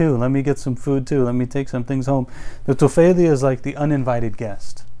 feed me too, let me get some food too, let me take some things home. The Tufayli is like the uninvited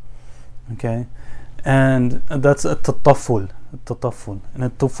guest. Okay? And that's a tatafful. And a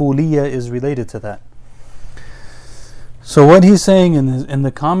tufuliya is related to that. So what he's saying in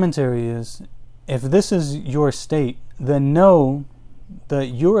the commentary is, if this is your state, then know that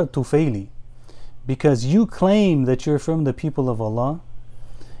you're a tufayli, because you claim that you're from the people of Allah,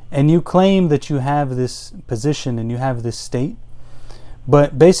 and you claim that you have this position and you have this state,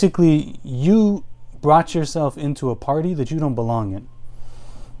 but basically you brought yourself into a party that you don't belong in,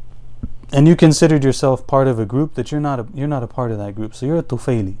 and you considered yourself part of a group that you're not a part of that group. So you're a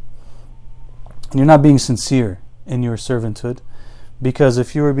tufayli, and you're not being sincere in your servanthood, because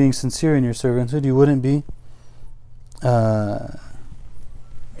if you were being sincere in your servanthood, you wouldn't be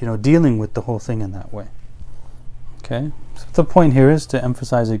dealing with the whole thing in that way. Okay, so the point here is to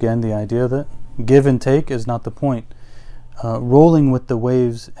emphasize again the idea that give and take is not the point. Rolling with the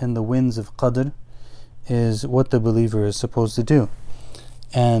waves and the winds of qadr is what the believer is supposed to do.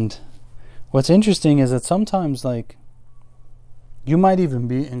 And what's interesting is that sometimes, like, you might even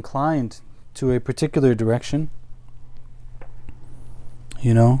be inclined to a particular direction,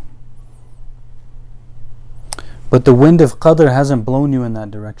 but the wind of qadr hasn't blown you in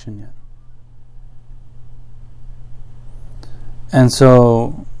that direction yet. And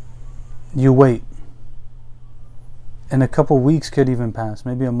so you wait, and a couple weeks could even pass,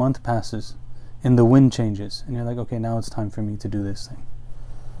 maybe a month passes, and the wind changes, and you're like, okay, now it's time for me to do this thing.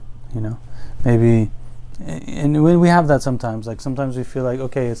 Maybe, and when we have that sometimes, like sometimes we feel like,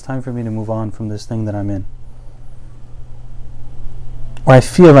 okay, it's time for me to move on from this thing that I'm in. Or I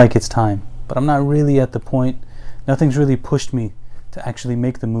feel like it's time, but I'm not really at the point, nothing's really pushed me to actually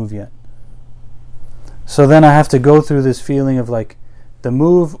make the move yet. So then I have to go through this feeling of like, the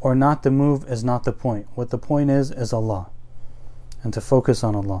move or not the move is not the point. What the point is Allah. And to focus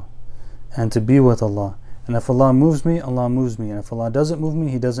on Allah. And to be with Allah. And if Allah moves me, Allah moves me. And if Allah doesn't move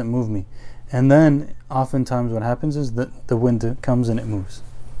me, He doesn't move me. And then oftentimes what happens is that the wind comes and it moves.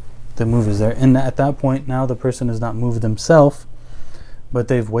 The move is there. And at that point now the person has not moved themselves, but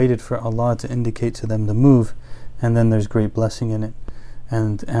they've waited for Allah to indicate to them the move, and then there's great blessing in it,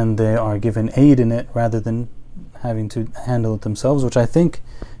 and they are given aid in it rather than having to handle it themselves, which I think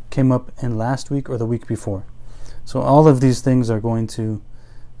came up in last week or the week before. So all of these things are going to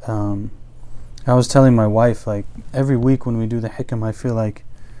I was telling my wife, like, every week when we do the hikam, I feel like,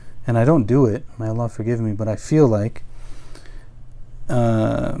 and I don't do it, may Allah forgive me, but I feel like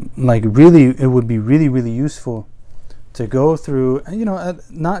really it would be really, really useful to go through,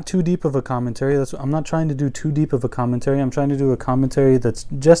 not too deep of a commentary. I'm not trying to do too deep of a commentary. I'm trying to do a commentary that's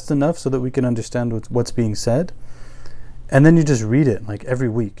just enough so that we can understand what's being said. And then you just read it, like, every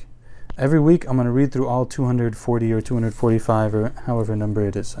week. Every week I'm going to read through all 240 or 245 or however number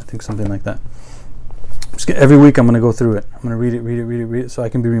it is. I think something like that. Every week I'm going to go through it. I'm going to read it, so I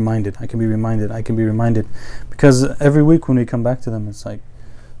can be reminded. I can be reminded. Because every week when we come back to them, it's like,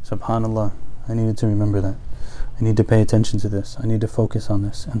 subhanallah, I needed to remember that. I need to pay attention to this. I need to focus on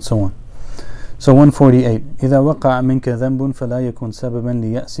this, and so on. So 148. إذا وقع منك ذنب فلا يكن سببا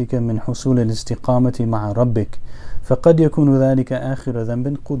ليأسك من حصول الاستقامة مع ربك فقد يكون ذلك آخر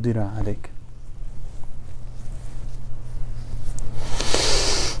ذنب قدر عليك.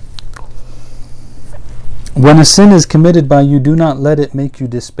 When a sin is committed by you, do not let it make you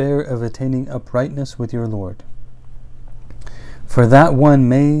despair of attaining uprightness with your Lord. For that one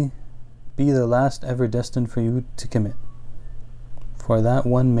may be the last ever destined for you to commit. For that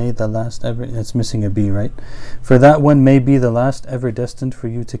one may the last ever... It's missing a B, right? For that one may be the last ever destined for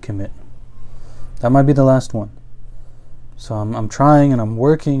you to commit. That might be the last one. So I'm trying and I'm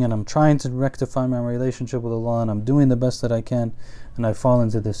working and I'm trying to rectify my relationship with Allah and I'm doing the best that I can and I fall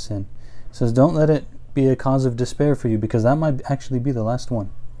into this sin. He says, don't let it be a cause of despair for you, because that might actually be the last one.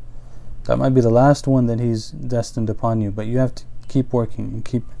 That might be the last one that He's destined upon you, but you have to keep working and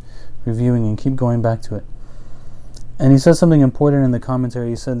keep reviewing and keep going back to it. And he says something important in the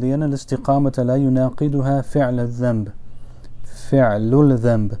commentary. He said, لأن الاستقامة لا يناقضها فعل الذنب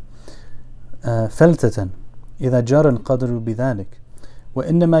فلتة إذا جرى القدر بذلك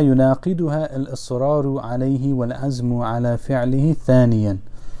وإنما يناقضها الإصرار عليه والعزم على فعله ثانيا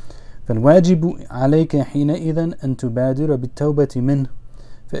فالواجب عليك حينئذ أن تبادر بالتوبة منه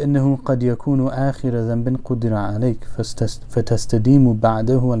فإنه قد يكون آخر ذنب قدر عليك فتستديم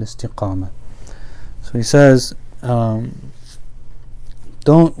بعده الاستقامة. So he says,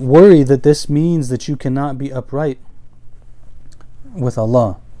 don't worry that this means that you cannot be upright with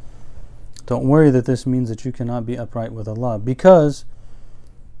Allah. Don't worry that this means that you cannot be upright with Allah, because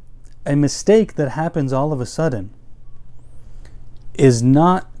a mistake that happens all of a sudden is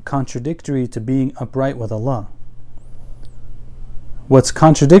not contradictory to being upright with Allah. What's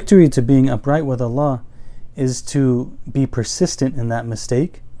contradictory to being upright with Allah is to be persistent in that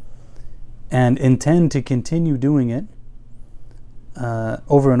mistake and intend to continue doing it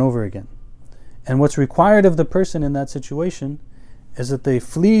over and over again. And what's required of the person in that situation is that they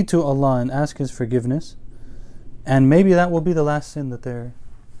flee to Allah and ask His forgiveness, and maybe that will be the last sin that they're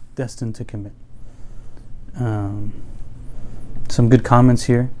destined to commit. Some good comments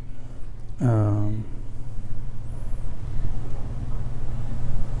here.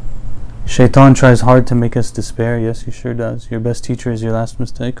 Shaitan tries hard to make us despair. Yes, he sure does. Your best teacher is your last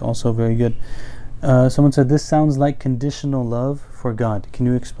mistake. Also very good. Someone said, this sounds like conditional love for God. Can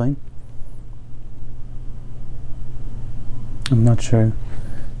you explain? I'm not sure.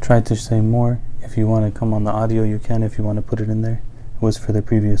 Try to say more. If you want to come on the audio, you can. If you want to put it in there. It was for the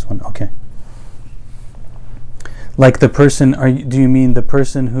previous one. Okay. Like the person, do you mean the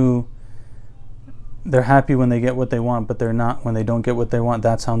person who they're happy when they get what they want, but they're not when they don't get what they want?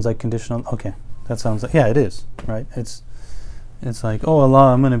 That sounds like conditional. Okay. That sounds like, yeah, it is, right? It's like, oh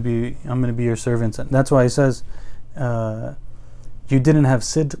Allah, I'm gonna be your servant. That's why He says, you didn't have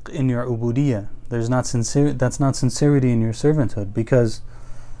sidq in your ubudiyah. That's not sincerity in your servanthood, because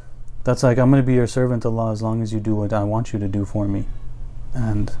that's like, I'm gonna be your servant, Allah, as long as you do what I want you to do for me.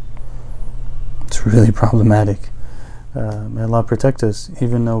 And it's really problematic. May Allah protect us.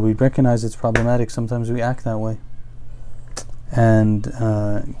 Even though we recognize it's problematic, sometimes we act that way. And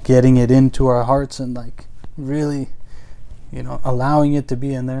getting it into our hearts and like really, allowing it to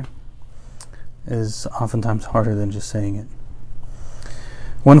be in there is oftentimes harder than just saying it.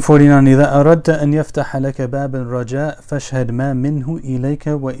 149. إذا أردت أن يفتح لك باب الرجاء فاشهد ما منه إليك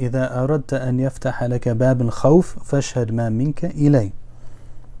وإذا أردت أن يفتح لك باب الخوف فاشهد ما منك إليه.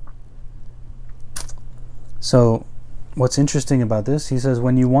 So what's interesting about this, he says,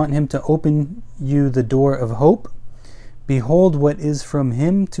 when you want Him to open you the door of hope, behold what is from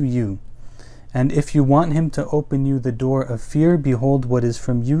Him to you. And if you want Him to open you the door of fear, behold what is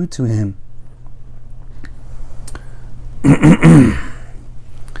from you to Him.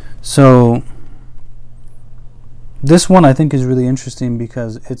 So this one I think is really interesting,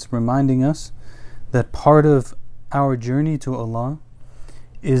 because it's reminding us that part of our journey to Allah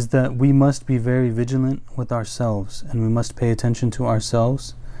is that we must be very vigilant with ourselves, and we must pay attention to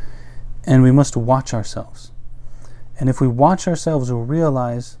ourselves, and we must watch ourselves. And if we watch ourselves, we'll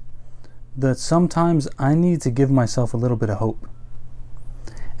realize that sometimes I need to give myself a little bit of hope,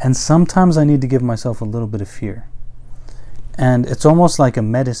 and sometimes I need to give myself a little bit of fear. And it's almost like a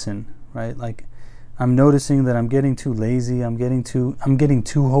medicine, right? Like, I'm noticing that I'm getting too lazy, I'm getting too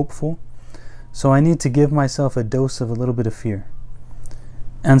hopeful, so I need to give myself a dose of a little bit of fear.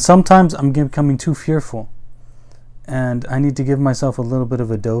 And sometimes I'm becoming too fearful, and I need to give myself a little bit of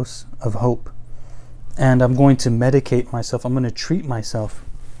a dose of hope. and I'm going to medicate myself. I'm going to treat myself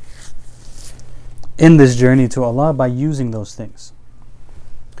in this journey to Allah by using those things.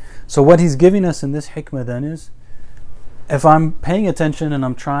 So what he's giving us in this hikmah then is, if I'm paying attention and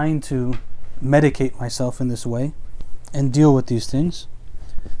I'm trying to medicate myself in this way and deal with these things,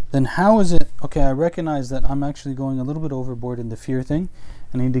 then how is it, okay, I recognize that I'm actually going a little bit overboard in the fear thing,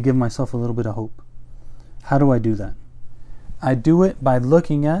 and I need to give myself a little bit of hope. How do I do that? I do it by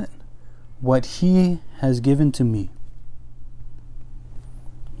looking at what He has given to me,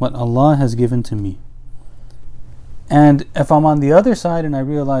 what Allah has given to me. And if I'm on the other side and I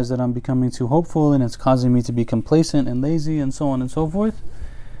realize that I'm becoming too hopeful and it's causing me to be complacent and lazy and so on and so forth,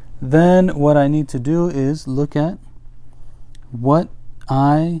 then what I need to do is look at what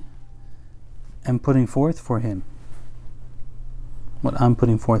I am putting forth for Him. What I'm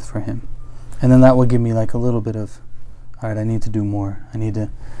putting forth for Him. And then that will give me like a little bit of, all right, I need to do more. I need to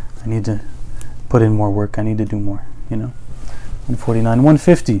put in more work. I need to do more, 149,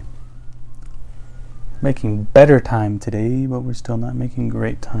 150. Making better time today, but we're still not making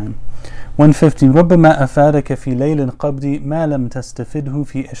great time. 150. ربما أفادك في ليل القبض ما لم تستفده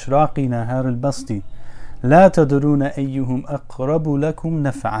في إشراق نهار البسط لا تدرون أيهم أقرب لكم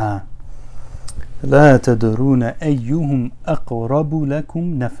نفعا لا تدرون أيهم أقرب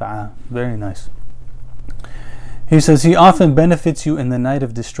لكم نفعا. Very nice. He says, He often benefits you in the night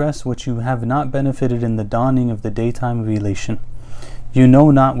of distress, which you have not benefited in the dawning of the daytime of elation. You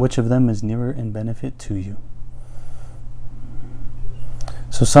know not which of them is nearer in benefit to you.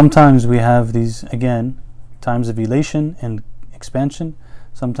 So sometimes we have these, again, times of elation and expansion.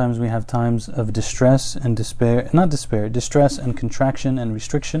 Sometimes we have times of distress and despair, distress and contraction and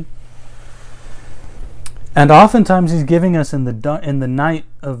restriction. And oftentimes He's giving us in the night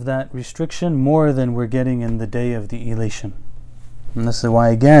of that restriction more than we're getting in the day of the elation. And this is why,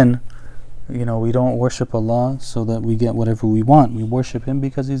 again, we don't worship Allah so that we get whatever we want. We worship Him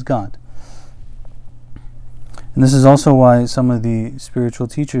because He's God. And this is also why some of the spiritual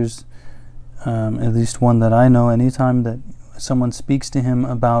teachers, at least one that I know, anytime that someone speaks to him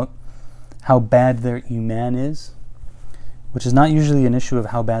about how bad their iman is, which is not usually an issue of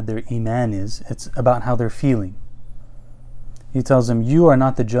how bad their iman is, it's about how they're feeling. He tells them, you are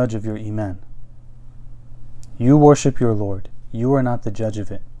not the judge of your iman. You worship your Lord. You are not the judge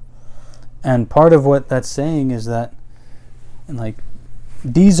of it. And part of what that's saying is that,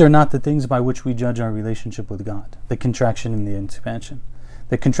 these are not the things by which we judge our relationship with God. The contraction and the expansion.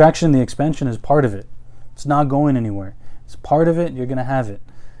 The contraction and the expansion is part of it. It's not going anywhere. It's part of it, you're going to have it.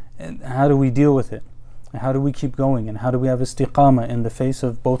 And how do we deal with it? And how do we keep going? And how do we have istiqamah in the face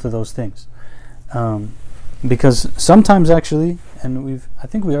of both of those things? Because sometimes actually, and I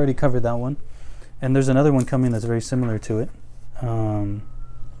think we already covered that one, and there's another one coming that's very similar to it.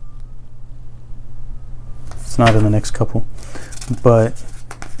 It's not in the next couple, but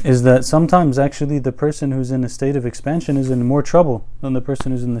is that sometimes actually the person who's in a state of expansion is in more trouble than the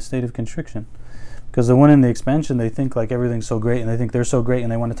person who's in the state of constriction. Because the one in the expansion, they think like everything's so great, and they think they're so great,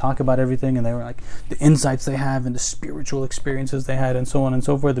 and they want to talk about everything, and they were like the insights they have and the spiritual experiences they had and so on and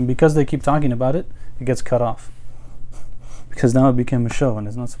so forth. And because they keep talking about it, it gets cut off. Because now it became a show, and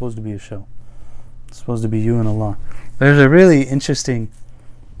it's not supposed to be a show. It's supposed to be you and Allah. There's a really interesting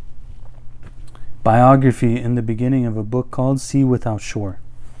biography in the beginning of a book called Sea Without Shore.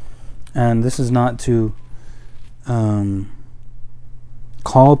 And this is not to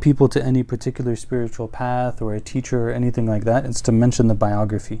call people to any particular spiritual path or a teacher or anything like that. It's to mention the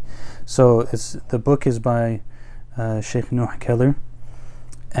biography. So the book is by Sheikh Nuh Keller,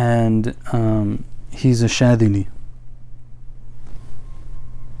 and he's a Shadili.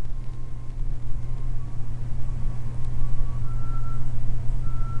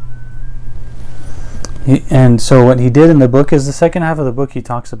 And so what he did in the book is the second half of the book he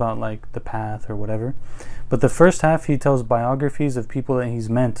talks about like the path or whatever, but the first half he tells biographies of people that he's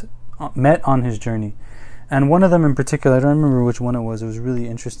met on his journey. And one of them in particular, I don't remember which one it was really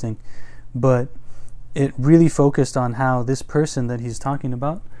interesting, but it really focused on how this person that he's talking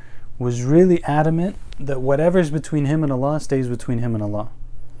about was really adamant that whatever's between him and Allah stays between him and Allah.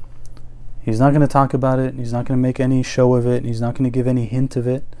 He's not going to talk about it, he's not going to make any show of it, he's not going to give any hint of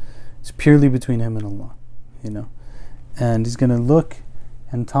it. It's purely between him and Allah, and he's going to look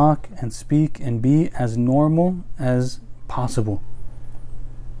and talk and speak and be as normal as possible.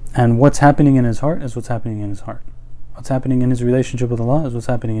 And what's happening in his heart is what's happening in his heart. What's happening in his relationship with Allah is what's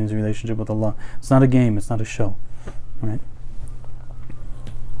happening in his relationship with Allah. It's not a game, it's not a show. Right?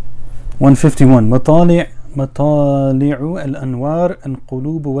 151. مطالع الأنوار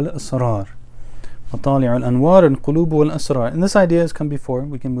القلوب والأسرار وطالع الأنوار القلوب والأسرار. And this idea has come before.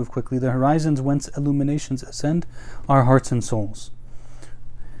 We can move quickly. The horizons whence illuminations ascend are hearts and souls.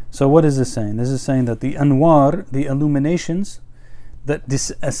 So what is this saying? This is saying that the anwar, the illuminations that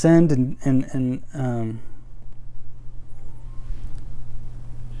ascend and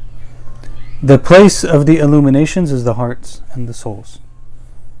the place of the illuminations is the hearts and the souls.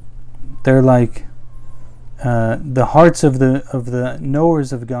 They're like the hearts of the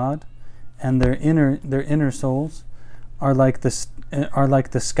knowers of God, and their inner souls are like the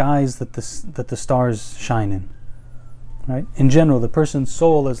skies that the stars shine in. Right? In general, the person's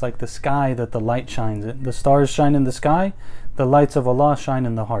soul is like the sky that the light shines in. The stars shine in the sky, the lights of Allah shine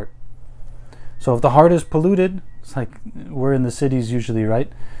in the heart. So if the heart is polluted, it's like we're in the cities usually,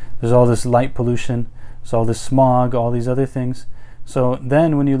 right? There's all this light pollution, there's all this smog, all these other things. So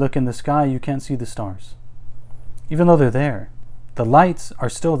then when you look in the sky, you can't see the stars. Even though they're there. The lights are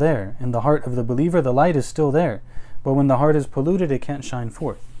still there. In the heart of the believer, the light is still there. But when the heart is polluted, it can't shine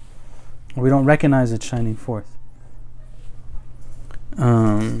forth. We don't recognize it shining forth.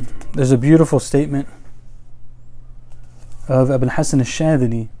 There's a beautiful statement of Abu al-Hasan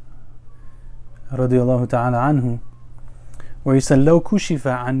al-Shadhili radiyallahu ta'ala anhu, where he said, لو كشف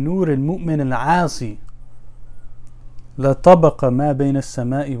عن نور المؤمن العاصي لطبق ما بين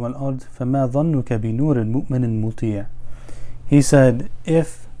السماء والأرض فما ظنك بنور المؤمن المطيع. He said,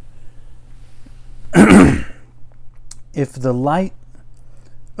 if the light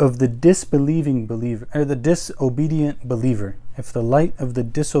of the disbelieving believer, or the disobedient believer, if the light of the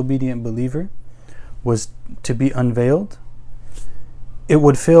disobedient believer was to be unveiled, it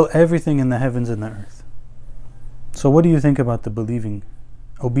would fill everything in the heavens and the earth. So what do you think about the believing,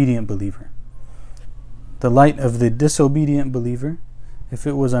 obedient believer? The light of the disobedient believer, if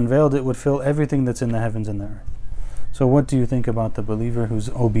it was unveiled, it would fill everything that's in the heavens and the earth. So what do you think about the believer who's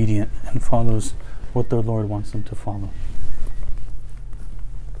obedient and follows what their Lord wants them to follow?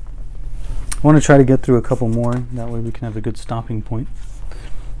 I want to try to get through a couple more, that way we can have a good stopping point.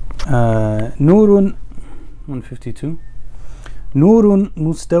 Nurun 152. نور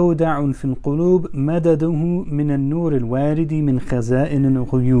مستودع في القلوب مدده من النور الوارد من خزائن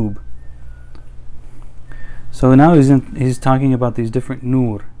الغيوب. So now he's talking about these different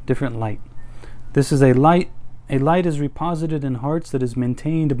nur, different light. This is a light. A light is reposited in hearts that is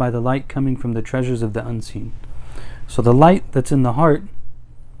maintained by the light coming from the treasures of the unseen. So the light that's in the heart,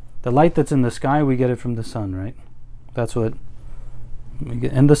 the light that's in the sky, we get it from the sun, right? That's what we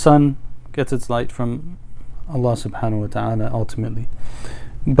get. And the sun gets its light from Allah subhanahu wa ta'ala ultimately.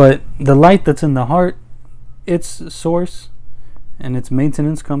 But the light that's in the heart, its source and its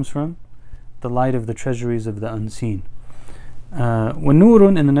maintenance comes from the light of the treasuries of the unseen.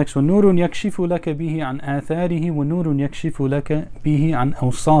 وَنُورٌ, and the next one, نُورٌ يَكْشِفُ لَكَ بِهِ عَنْ آثَارِهِ وَنُورٌ يَكْشِفُ لَكَ بِهِ عَنْ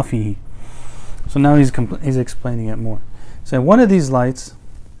أَوْصَافِهِ. So now he's explaining it more. So one of these lights,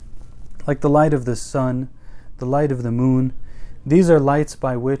 like the light of the sun, the light of the moon, these are lights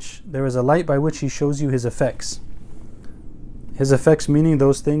by which, there is a light by which he shows you his effects. His effects meaning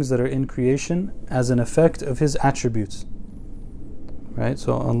those things that are in creation as an effect of his attributes. Right?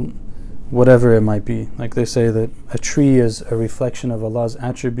 So whatever it might be. Like they say that a tree is a reflection of Allah's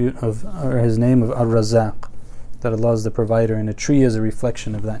attribute of, or his name of Ar-Razzaq, that Allah is the provider, and a tree is a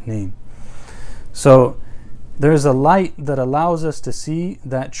reflection of that name. So there is a light that allows us to see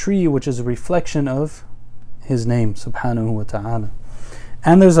that tree, which is a reflection of his name, subhanahu wa ta'ala.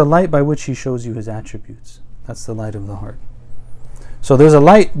 And there's a light by which he shows you his attributes. That's the light of the heart. So there's a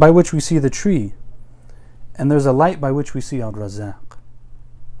light by which we see the tree, and there's a light by which we see Al-Razzaq.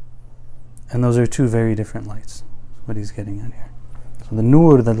 And those are two very different lights. That's what he's getting at here. So the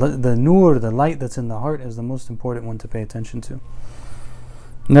nur, the light that's in the heart, is the most important one to pay attention to.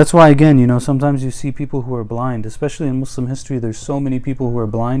 And that's why, again, sometimes you see people who are blind, especially in Muslim history. There's so many people who are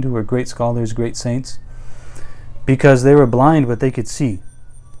blind, who are great scholars, great saints, because they were blind, but they could see.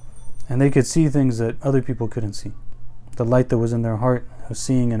 And they could see things that other people couldn't see. The light that was in their heart was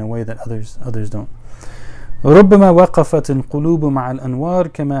seeing in a way that others don't. ربما وقفت القلوب مع الأنوار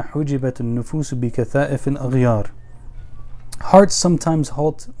كما حجبت النفوس بكثائف الأغيار. Hearts sometimes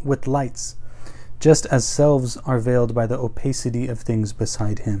halt with lights, just as selves are veiled by the opacity of things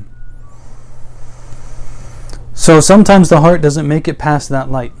beside him. So sometimes the heart doesn't make it past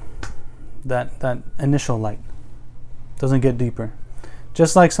that light, that initial light. Doesn't get deeper.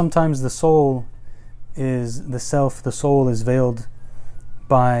 Just like sometimes the soul is the soul is veiled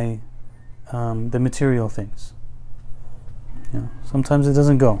by the material things. Sometimes it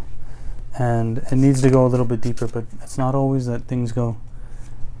doesn't go, and it needs to go a little bit deeper, but it's not always that things go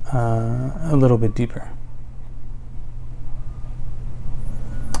a little bit deeper.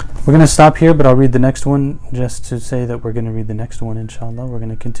 We're going to stop here, but I'll read the next one just to say that we're going to read the next one, inshallah. We're going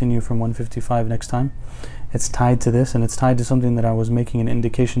to continue from 155 next time. It's tied to this, and it's tied to something that I was making an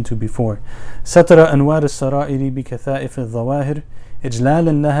indication to before. ستر أنوار السرائر بكثائف الظواهر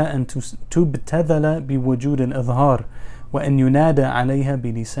إجلالا لها أن تبتذل بوجود الإظهار وأن ينادى عليها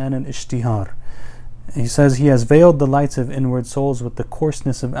بلسان الاشتهار. He says he has veiled the lights of inward souls with the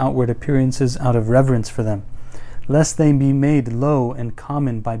coarseness of outward appearances out of reverence for them, lest they be made low and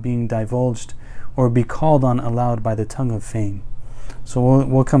common by being divulged, or be called on aloud by the tongue of fame. So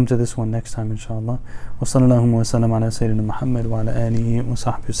we'll come to this one next time, inshallah. Wa sallallahu wa sallam ala Sayyidina Muhammad wa ala alihi wa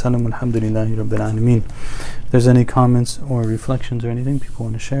sahbihi wa sallam. Alhamdulillahi Rabbil Alameen. If there's any comments or reflections or anything people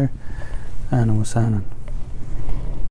want to share, ahlan wa sahlan.